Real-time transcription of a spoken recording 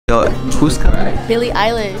Yo, who's coming? Billie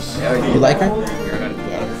Eilish. You like her?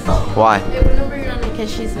 Yes. Why?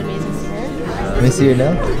 Because she's an amazing singer. Let me see her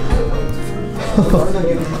now.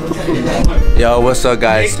 Yo, what's up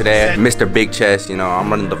guys? Today, Mr. Big Chest, you know, I'm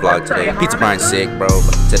running the vlog today. Pizza Brian's sick, bro,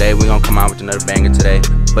 but today we gonna come out with another banger today.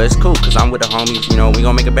 But it's cool, cause I'm with the homies, you know, we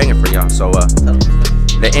gonna make a banger for y'all. So,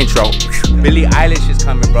 the intro. Billie Eilish is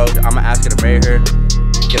coming, bro. I'm gonna ask her to marry her.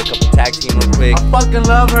 Get a couple tags in real quick. I fucking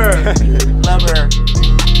love her. Love her.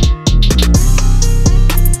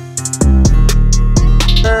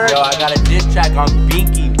 Yo, I got a diss track on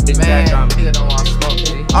Binky. Nigga don't want to smoke,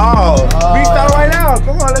 dude. Oh, freestyle right now.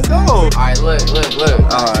 Come on, let's go. Alright, look.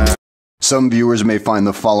 Alright. Some viewers may find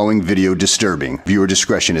the following video disturbing. Viewer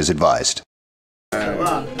discretion is advised.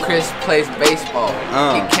 Chris plays baseball.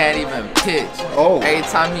 He can't even pitch. Oh. Every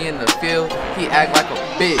time he in the field, he act like a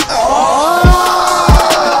bitch.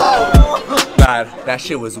 Nah, that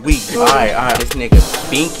shit was weak. Alright. This nigga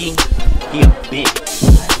Binky, he a bitch.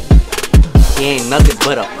 He ain't nothing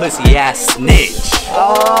but a pussy ass snitch.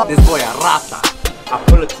 This boy a rata. I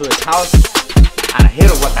pull it to his house and I hit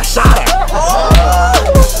him with a shot.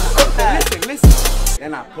 Listen.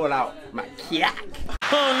 Then I pull out my yak.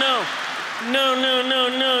 Oh no. No.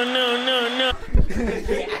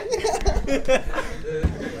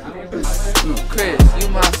 Chris, you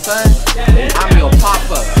my son, I'm your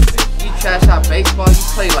papa. You trash out baseball, you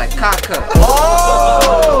play like caca.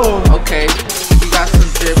 Okay, you got some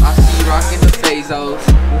drip, I see you rocking the Bezos.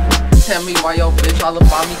 Tell me why your bitch all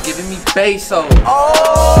about me giving me pesos.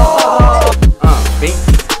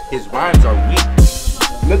 Binky, his rhymes are weak.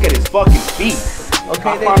 Look at his fucking feet. Okay,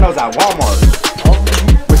 I found those at Walmart.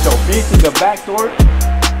 With your bitch in the back door.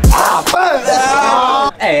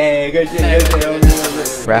 Hey, good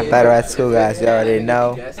shit. Rap battle at school, guys. You already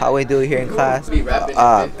know how we do it here in class.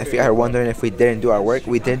 If you are wondering if we didn't do our work,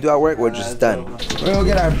 we didn't do our work. We're just done. We're gonna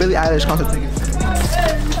get our Billie Eilish concert tickets.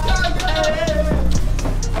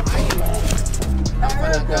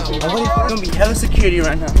 It's gonna be hella security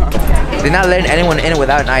right now, huh? They're not letting anyone in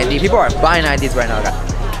without an ID. People are buying IDs right now, guys.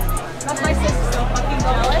 My sister's so fucking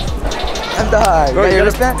jealous. I'm done. Bro, you got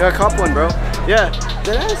wristband? got a cop one, bro. Yeah.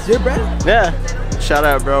 That's your brand? Yeah. Shout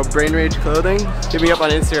out, bro. Brain Rage Clothing. Hit me up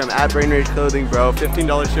on Instagram at Brain Rage Clothing, bro.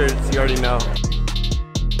 $15 shirts. You already know.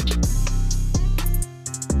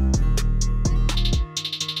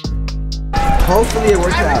 Hopefully it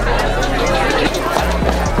works out.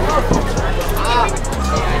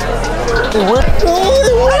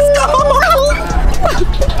 Let's go!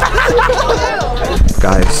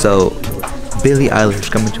 Guys, so Billie Eilish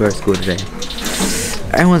coming to our school today.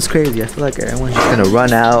 Everyone's crazy. I feel like everyone's just gonna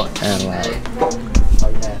run out and like.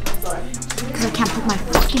 Because I can't put my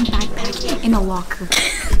fucking backpack in a locker.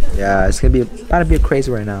 Yeah, it's gonna be about to be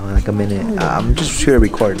crazy right now in like a minute. I'm just here to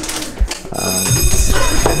record.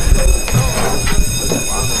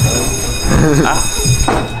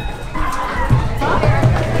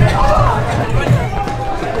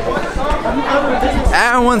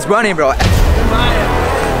 Everyone's running, bro.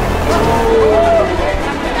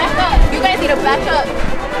 You guys need to back up.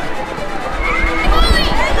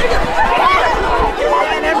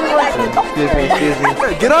 Excuse me.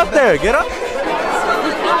 Get up there, get up.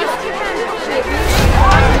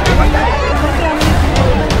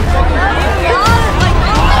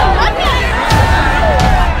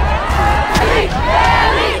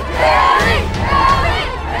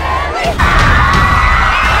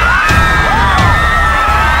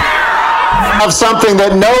 Of something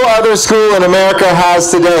that no other school in America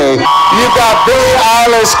has today. You've got Billie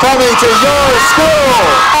Eilish coming to your school.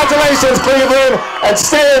 Congratulations, Cleveland, and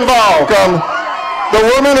stay involved. The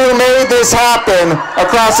woman who made this happen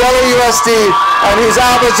across LAUSD and whose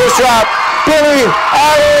album just dropped, Billie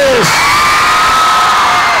Eilish.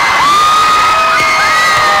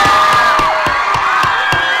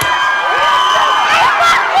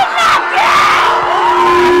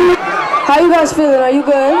 How you guys feeling? Are you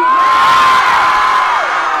good?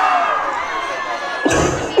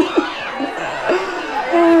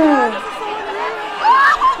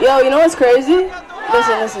 Yo, you know what's crazy?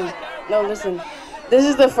 Listen. No, listen. This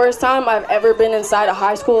is the first time I've ever been inside a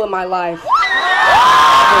high school in my life.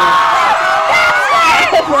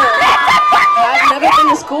 Ever. I've never been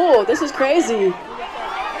to school. This is crazy.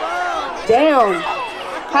 Damn.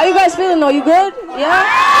 How you guys feeling though? You good? Yeah?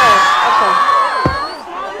 Oh,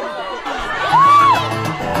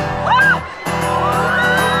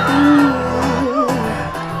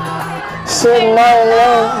 okay. Sitting all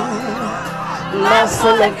alone. Mouth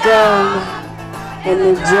full of gum in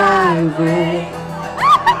the driveway.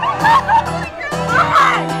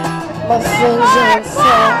 My friends are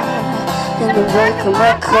far in the back of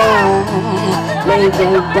my car, lay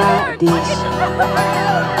dead bodies.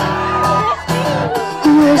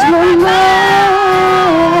 Where's my mind?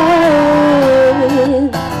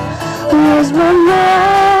 Where's my mind?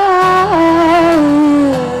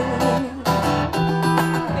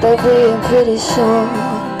 Baby, I'm pretty sure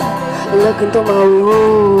looking through my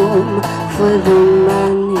room for the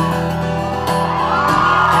money.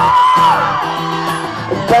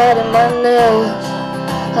 Biting my nails,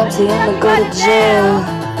 I'm too young to go to jail.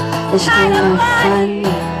 It's kinda funny.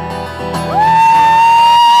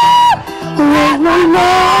 Where's my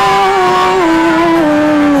mind?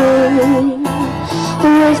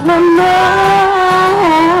 Where's my mind?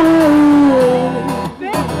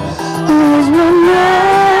 Where's my mind?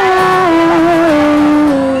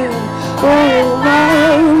 Where's my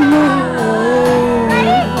mind?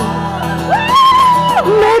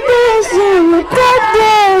 Maybe it's in the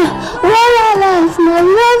goddamn where I left my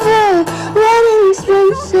lover, running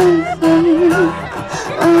expensive things.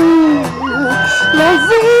 My V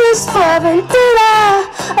is foreign, did I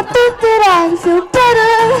thought that I'd feel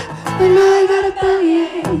better, but now I got a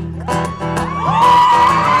bellyache.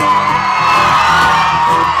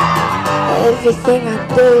 Everything I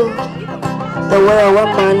do, the way I wear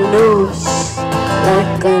my noose,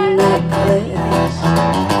 like a necklace.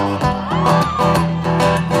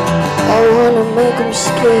 I wanna make them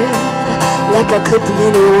scared, like I could be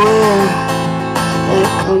anywhere,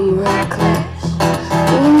 like I'm reckless.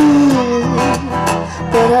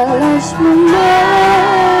 But I lost my mind.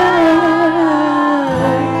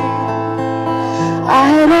 I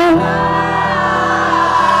don't.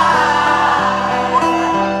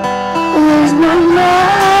 Where's my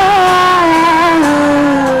mind?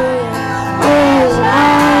 Where's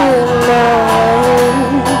my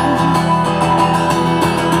mind?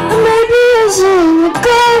 Maybe it's in the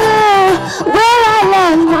gutter where I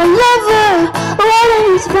left my lover, what an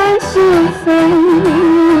expensive thing.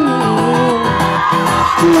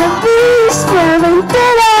 My beast wearing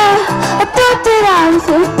better, I thought that I would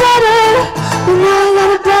feel better, but now I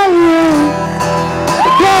got a bellyache.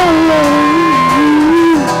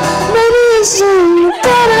 Maybe it's in the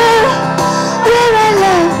gutter where I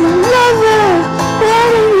left my lover,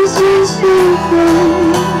 what an expensive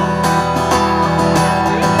thing.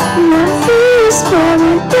 My beast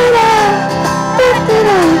wearing better, thought that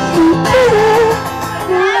I would feel better,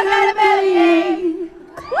 now I got a bellyache.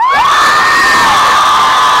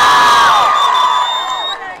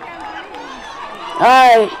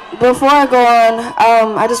 Alright, before I go on,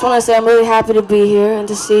 I just want to say I'm really happy to be here and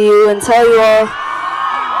to see you and tell you all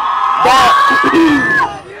that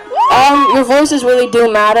your voices really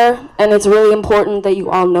do matter, and it's really important that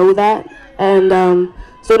you all know that, and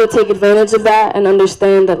sort of take advantage of that and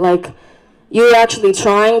understand that, like, you actually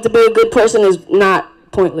trying to be a good person is not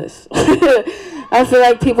pointless. I feel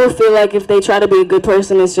like people feel like if they try to be a good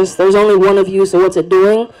person, it's just there's only one of you, so what's it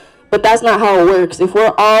doing? But that's not how it works. If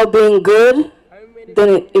we're all being good,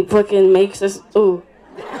 then it fucking makes us, ooh.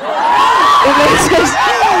 It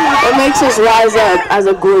makes us rise up as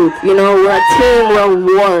a group, you know? We're a team, we're a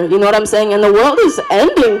war, you know what I'm saying? And the world is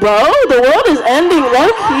ending, bro. The world is ending,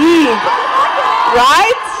 low-key,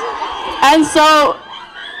 right? And so,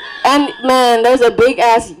 and man, there's a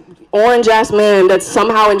big-ass, orange-ass man that's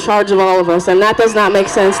somehow in charge of all of us, and that does not make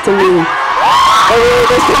sense to me. It really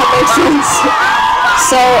does not make sense.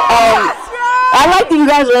 So, I like that you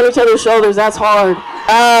guys are on each other's shoulders. That's hard.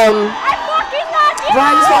 But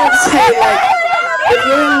I just wanted to say, like, if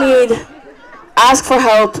you're in need, ask for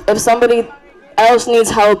help. If somebody else needs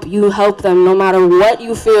help, you help them, no matter what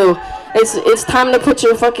you feel. It's time to put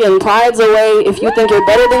your fucking prides away. If you think you're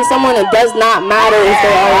better than someone, it does not matter if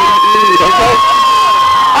they are in need, okay?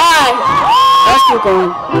 Alright, let's keep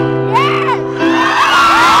going.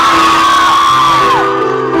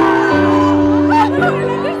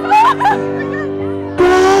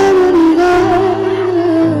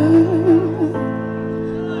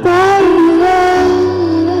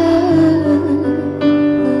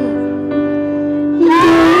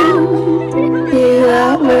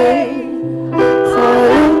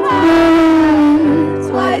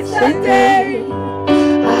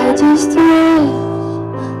 I just wish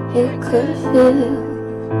you could feel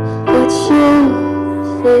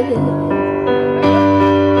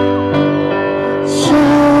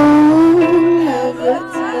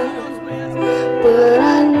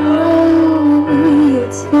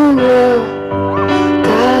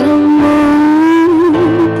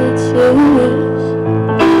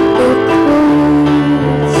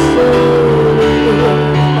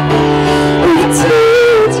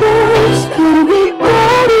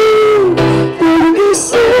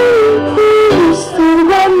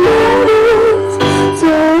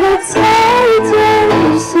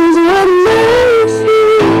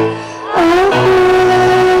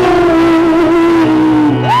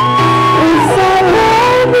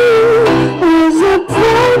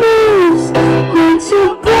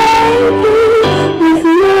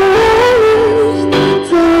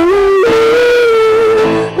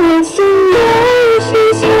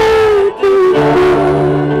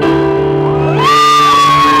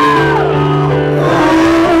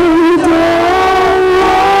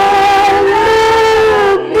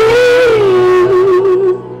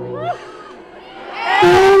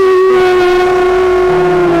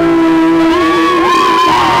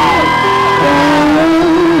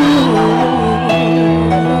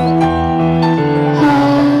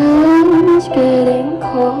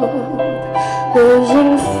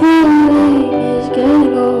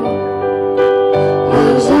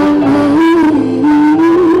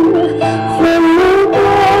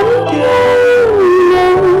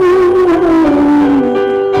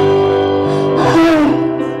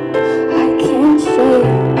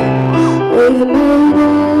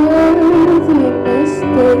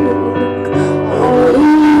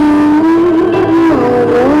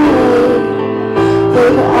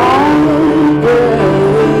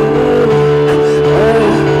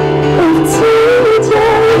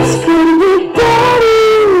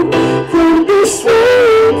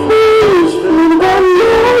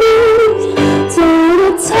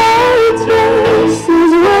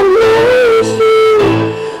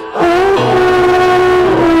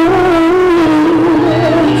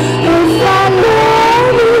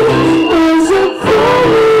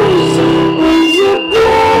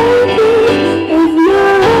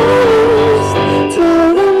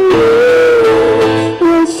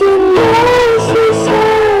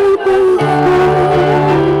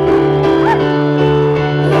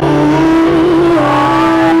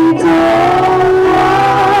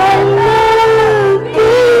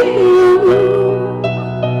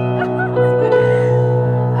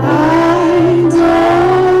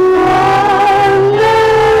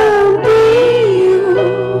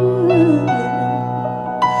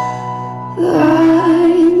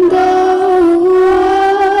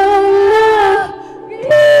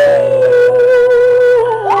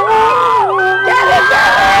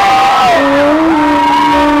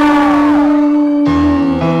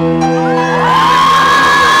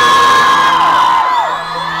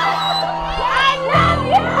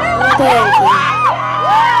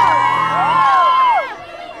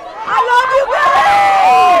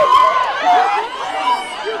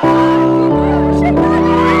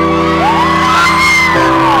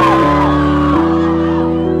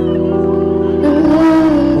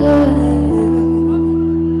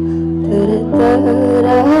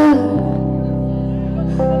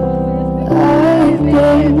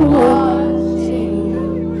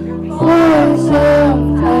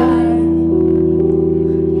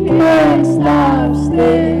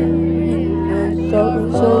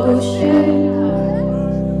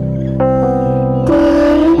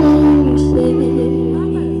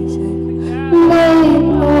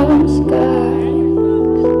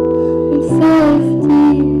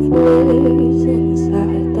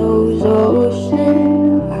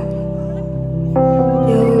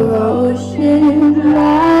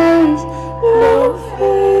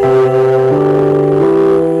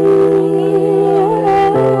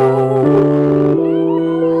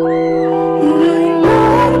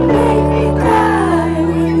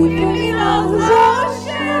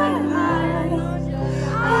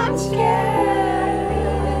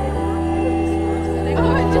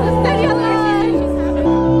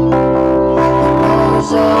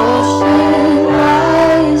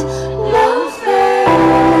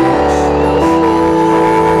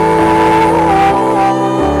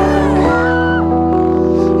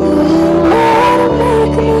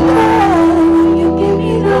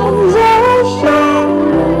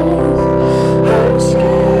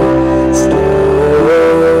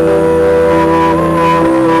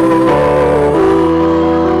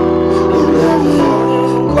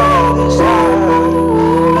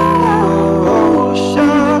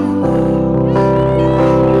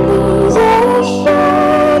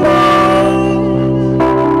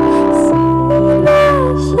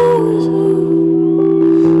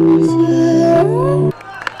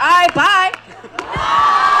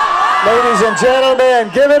Ladies and gentlemen,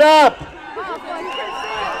 give it up. Give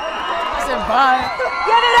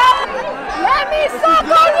it up. Let me suck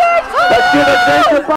on your tongue. Let's give a thank you.